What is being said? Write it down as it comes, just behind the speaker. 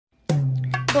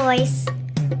Boys,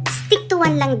 stick to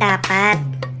one lang dapat.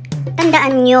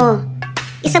 Tandaan nyo,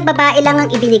 isang babae lang ang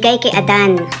ibinigay kay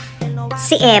Adan.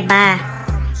 Si Eva.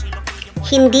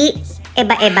 Hindi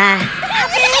Eba-Eba.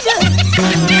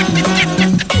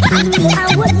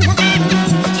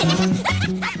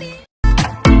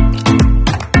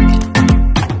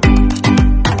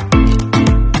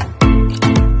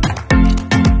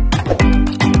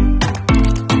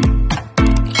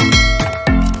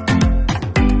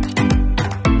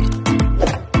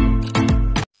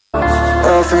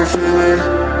 I've been feeling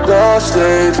lost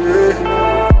lately.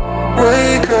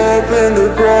 Wake up in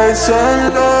the bright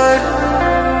sunlight.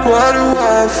 Why do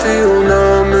I feel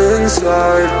numb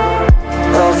inside?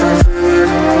 I've been feeling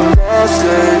lost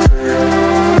lately.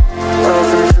 I've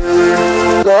been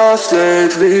feeling lost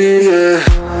lately, yeah.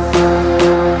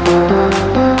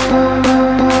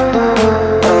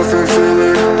 I've been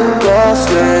feeling lost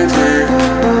lately.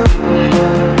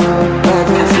 I've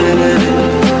been feeling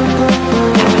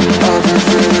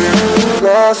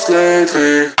lost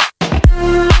lately.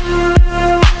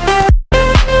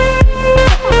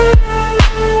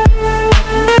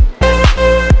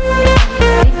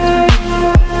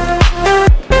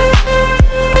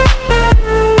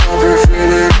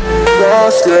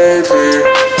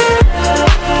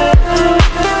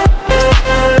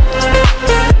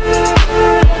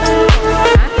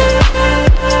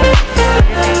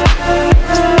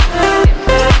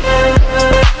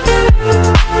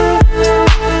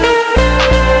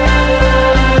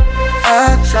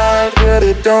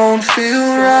 Don't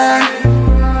feel right.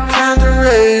 Can't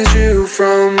erase you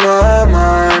from my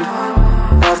mind.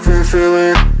 I've been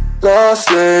feeling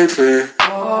lost lately.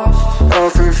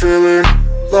 I've been feeling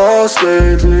lost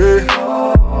lately.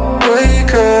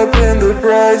 Wake up in the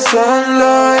bright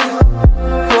sunlight.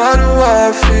 Why do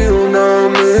I feel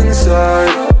numb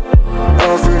inside?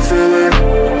 I've been feeling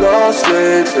lost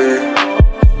lately.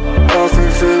 I've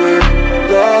been feeling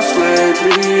lost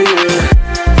lately, yeah.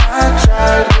 I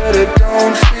tried but it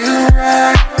don't feel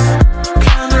right.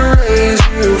 Can't erase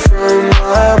you from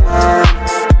my mind.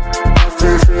 I've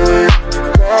been feeling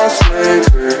lost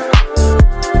lately.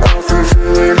 I've been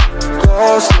feeling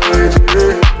lost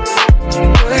lately.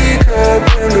 Wake up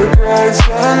in the bright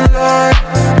sunlight.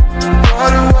 Why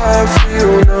do I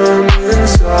feel numb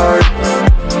inside?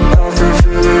 I've been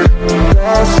feeling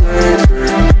lost lately.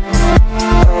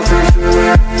 I've been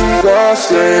feeling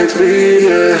lost lately,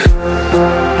 yeah.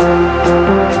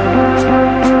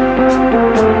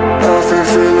 I've been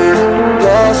feeling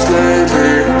lost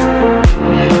lately.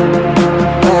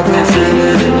 I've been feeling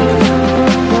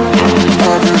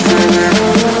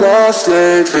lost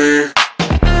lately.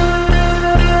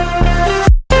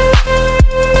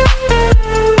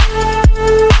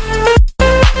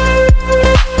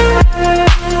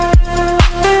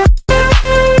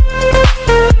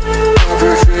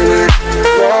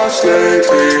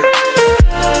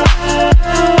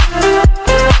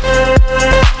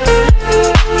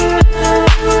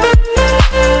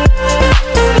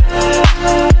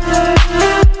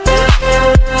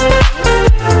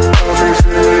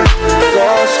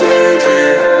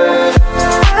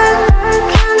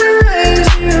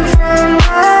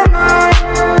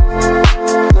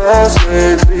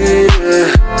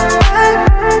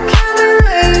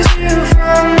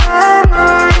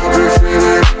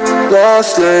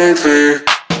 Lost lately.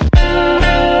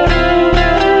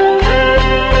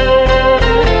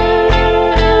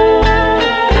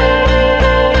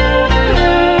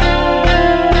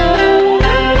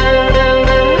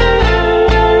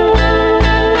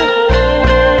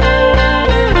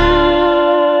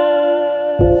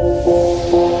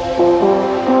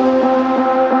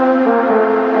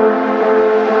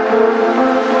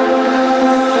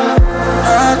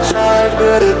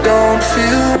 But it don't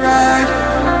feel right.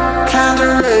 Can't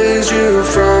erase you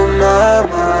from my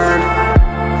mind.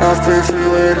 I've been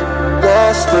feeling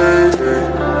lost lately.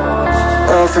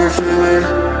 I've been feeling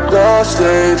lost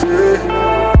lately.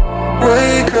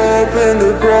 Wake up in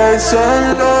the bright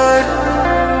sunlight.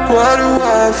 Why do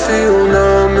I feel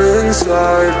numb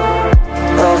inside?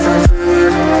 I've been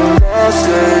feeling lost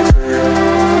lately.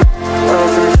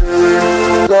 I've been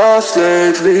feeling lost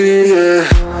lately, yeah.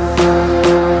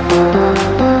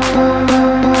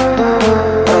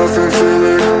 I've been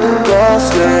feeling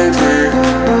lost lately.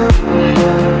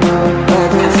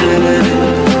 I've been feeling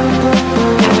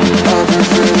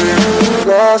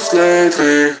lost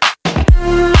lately.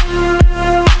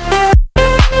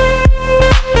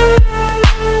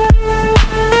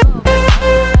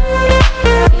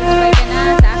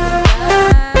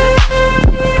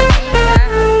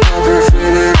 I've been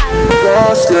feeling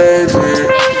lost lately.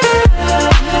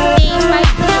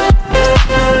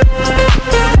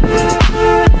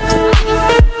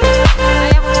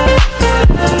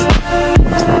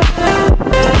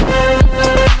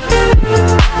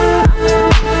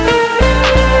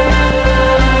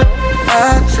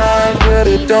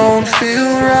 don't feel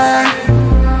right.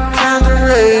 Can't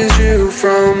erase you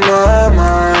from my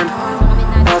mind.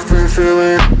 I've been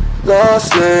feeling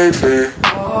lost lately.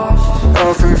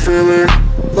 I've been feeling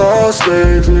lost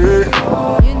lately.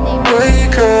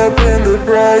 Wake up in the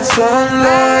bright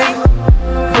sunlight.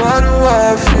 Why do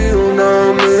I feel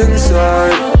numb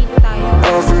inside?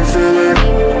 I've been feeling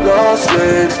lost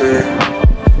lately.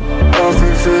 I've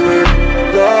been feeling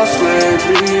lost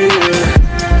lately, yeah.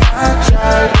 I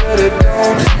tried but it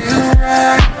don't feel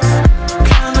right.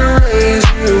 Can't erase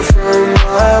you from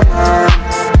my mind.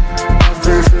 I've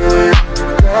been feeling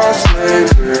lost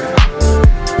lately.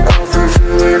 I've been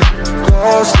feeling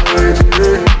lost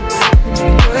lately.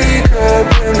 Wake up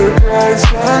in the bright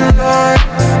sunlight.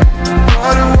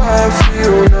 Why do I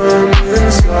feel numb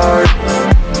inside?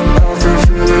 I've been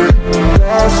feeling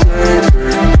lost lately.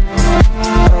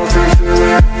 I've been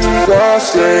feeling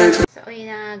lost lately. So, ayun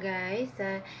na nga guys,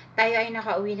 tayo ay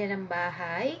nakauwi na ng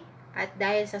bahay. At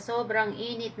dahil sa sobrang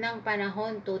init ng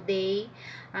panahon today,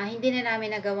 hindi na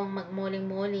namin nagawang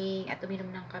magmoling-moling at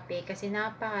uminom ng kape kasi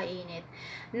napakainit.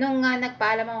 Nung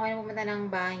nagpaalam ako kayo pumunta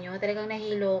ng banyo, talagang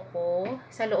nahilo ko.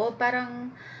 Sa loob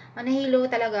parang nahilo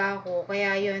talaga ako.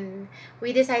 Kaya yun,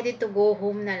 we decided to go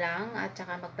home na lang at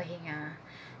saka magpahinga.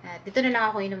 Dito na lang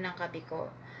ako inom ng kape ko.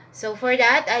 So for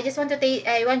that, I just want to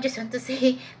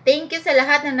say thank you sa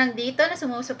lahat na nandito na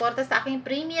sumusuporta sa aking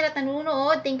premiere at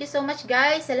nanonood. Thank you so much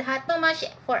guys sa lahat, so much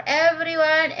for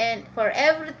everyone and for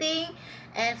everything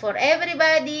and for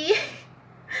everybody.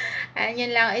 And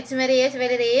yun lang, it's Marias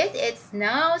Valeries. It's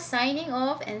now signing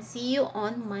off and see you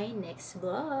on my next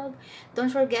vlog.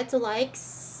 Don't forget to like,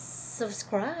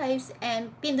 subscribe,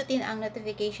 and pindutin ang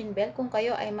notification bell kung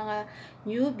kayo ay mga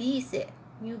newbies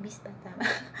ba tama?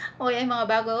 O ay mga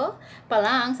bago pa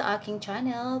lang sa aking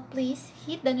channel, please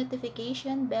hit the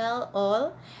notification bell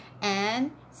all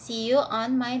and see you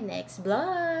on my next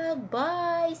vlog.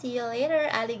 Bye! See you later,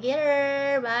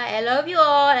 alligator! Bye! I love you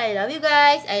all! I love you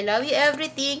guys! I love you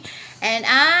everything! And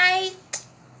I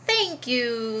thank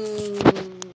you!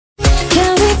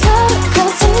 Can we go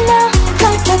closer now?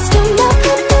 Like let's do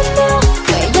nothing now.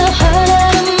 Where your heart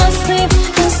out of my sleep,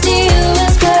 cause to you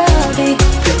is girly.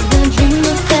 The dream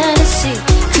of fantasy,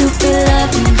 to be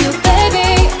loving you,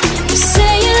 baby. You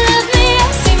say you love me, I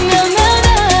see no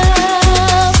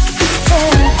now.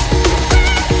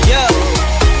 Yo,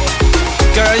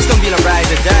 girl, it's gonna be the ride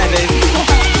or die, baby.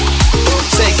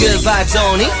 Say good vibes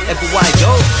only, everywhere I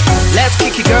go. Let's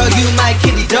kick it, girl, you my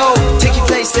kitty dough. Take you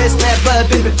places never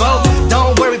been before.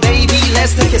 Don't worry, baby,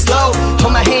 let's take it slow.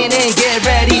 Hold my hand and get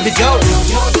ready to go.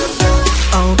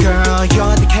 Oh, girl,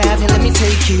 you're the captain, let me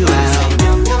take you out.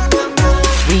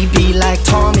 We be like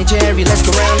Tom and Jerry, let's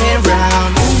go round and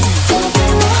round.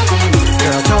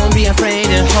 Girl, don't be afraid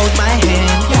to hold my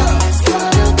hand.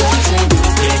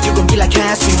 Yeah, you gon' be like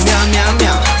Cassie, meow, meow,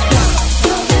 meow.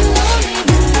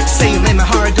 Say you make my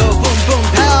heart go boom, boom,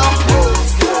 pow.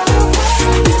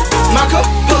 Marco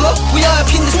Polo, we up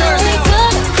in the stars. Can we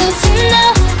go closer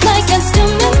now? Like let's do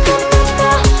nothing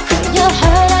now. Where your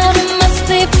heart out of my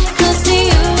sleep, cause to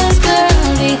you is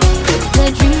girly.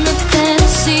 The dream of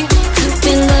fantasy, to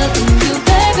be loving you,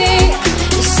 baby.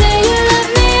 You say you love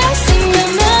me, I see no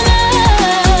now.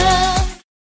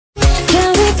 Can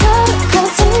we go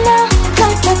closer now?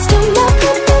 Like let's do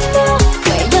nothing now.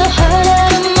 Where your heart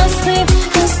out of my sleep,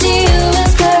 cause to you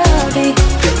is girly.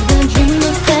 The dream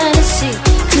of fantasy,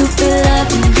 to be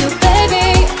loving you,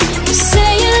 baby. You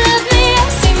say you love me, I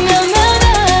see no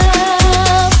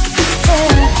now.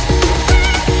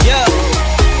 Yeah,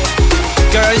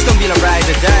 girl, it's gonna be the ride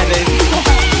or die, baby.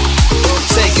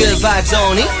 Say good vibes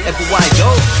only, everywhere I go.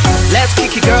 Let's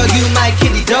kick it, girl, you my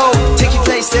kitty dough. Take you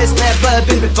places never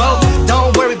been before.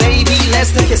 Don't worry, baby,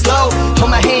 let's take it slow.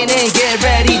 Hold my hand and